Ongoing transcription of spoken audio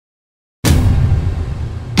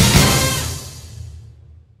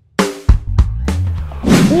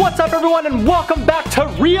What's up, everyone, and welcome back to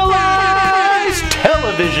Realize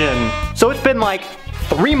Television. So it's been like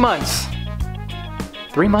 3 months.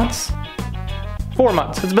 3 months? 4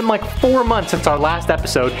 months. It's been like 4 months since our last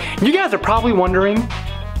episode. You guys are probably wondering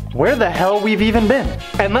where the hell we've even been.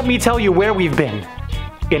 And let me tell you where we've been.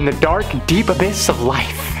 In the dark, deep abyss of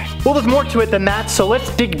life. Well, there's more to it than that, so let's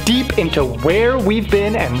dig deep into where we've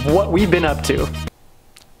been and what we've been up to.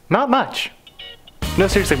 Not much. No,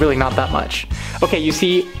 seriously, really not that much. Okay, you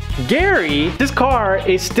see, Gary, his car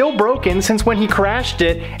is still broken since when he crashed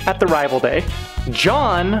it at the rival day.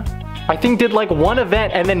 John, I think, did like one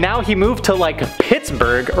event and then now he moved to like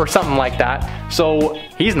Pittsburgh or something like that. So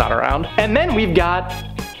he's not around. And then we've got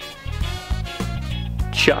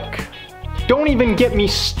Chuck. Don't even get me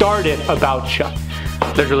started about Chuck.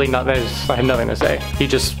 There's really nothing, I have nothing to say. We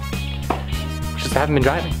just haven't been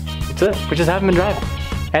driving. That's it, we just haven't been driving.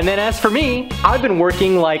 And then as for me, I've been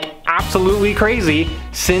working like absolutely crazy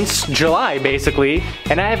since July basically,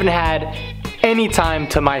 and I haven't had any time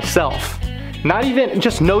to myself. Not even,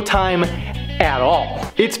 just no time at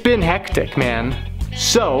all. It's been hectic, man.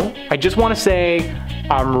 So, I just want to say,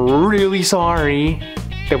 I'm really sorry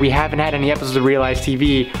that we haven't had any episodes of Realize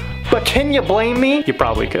TV, but can you blame me? You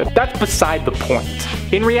probably could. That's beside the point.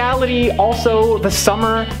 In reality, also, the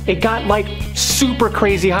summer, it got like super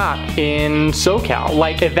crazy hot in SoCal.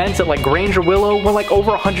 Like events at like Granger Willow were like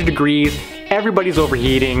over 100 degrees. Everybody's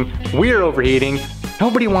overheating. We're overheating.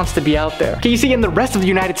 Nobody wants to be out there. Okay, you see, in the rest of the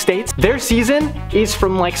United States, their season is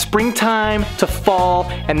from like springtime to fall,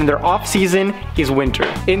 and then their off season is winter.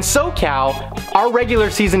 In SoCal, our regular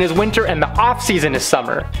season is winter and the off season is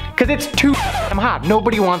summer. Cause it's too hot.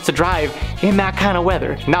 Nobody wants to drive in that kind of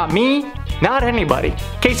weather. Not me, not anybody.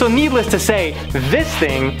 Okay, so needless to say, this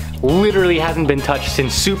thing literally hasn't been touched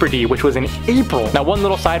since Super D, which was in April. Now, one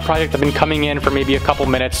little side project I've been coming in for maybe a couple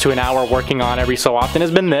minutes to an hour working on every so often has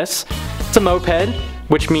been this. It's a moped,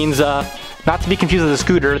 which means, not to be confused with a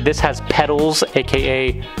scooter, this has pedals,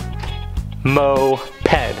 aka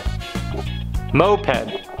moped.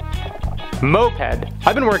 Moped. Moped.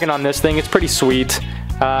 I've been working on this thing, it's pretty sweet,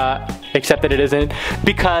 except that it isn't,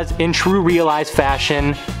 because in true Realize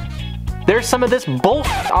fashion, there's some of this bull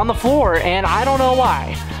on the floor, and I don't know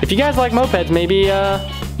why. If you guys like mopeds, maybe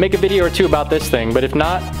make a video or two about this thing, but if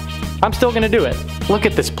not, I'm still gonna do it. Look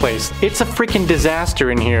at this place. It's a freaking disaster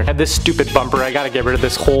in here. I have this stupid bumper. I gotta get rid of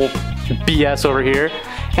this whole BS over here.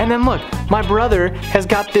 And then look, my brother has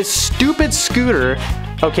got this stupid scooter.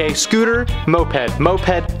 Okay, scooter, moped,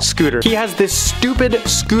 moped, scooter. He has this stupid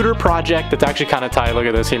scooter project that's actually kind of tight. Look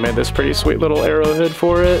at this, he made this pretty sweet little arrowhead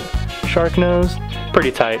for it. Shark nose,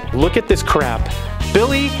 pretty tight. Look at this crap.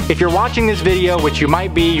 Billy, if you're watching this video, which you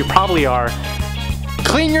might be, you probably are,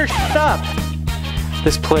 clean your shit up.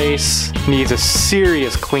 This place needs a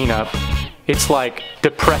serious cleanup. It's like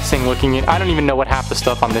depressing looking at. I don't even know what half the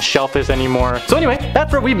stuff on this shelf is anymore. So anyway,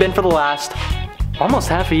 that's where we've been for the last almost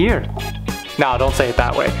half a year. No, don't say it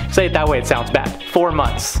that way. Say it that way, it sounds bad. 4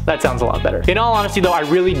 months. That sounds a lot better. In all honesty though, I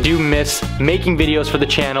really do miss making videos for the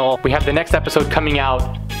channel. We have the next episode coming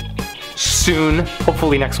out soon,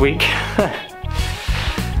 hopefully next week.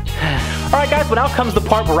 Alright guys, but now comes the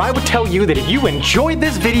part where I would tell you that if you enjoyed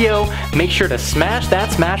this video, make sure to smash that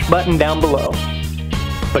smash button down below.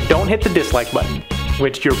 But don't hit the dislike button,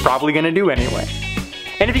 which you're probably gonna do anyway.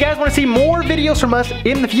 And if you guys want to see more videos from us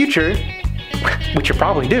in the future, which you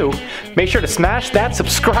probably do, make sure to smash that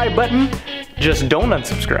subscribe button. Just don't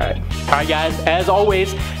unsubscribe. Alright guys, as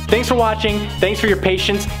always, thanks for watching, thanks for your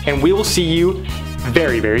patience, and we will see you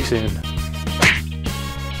very, very soon.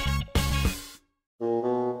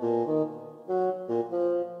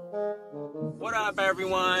 What up,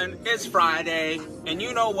 everyone? It's Friday, and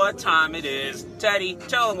you know what time it is. Teddy,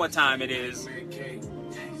 tell them what time it is.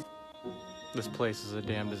 This place is a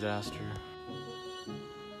damn disaster.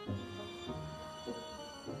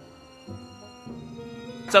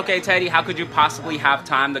 It's okay, Teddy. How could you possibly have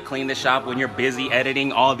time to clean the shop when you're busy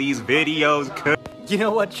editing all these videos? You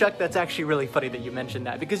know what, Chuck? That's actually really funny that you mentioned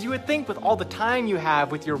that, because you would think with all the time you have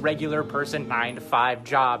with your regular person 9-to-5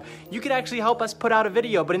 job, you could actually help us put out a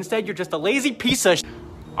video, but instead you're just a lazy piece of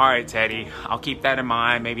Alright, Teddy, I'll keep that in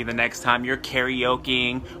mind. Maybe the next time you're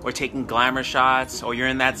karaokeing or taking glamour shots, or you're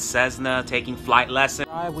in that Cessna taking flight lessons.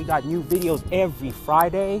 We got new videos every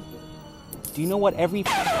Friday. Do you know what every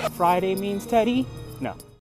Friday means, Teddy? No.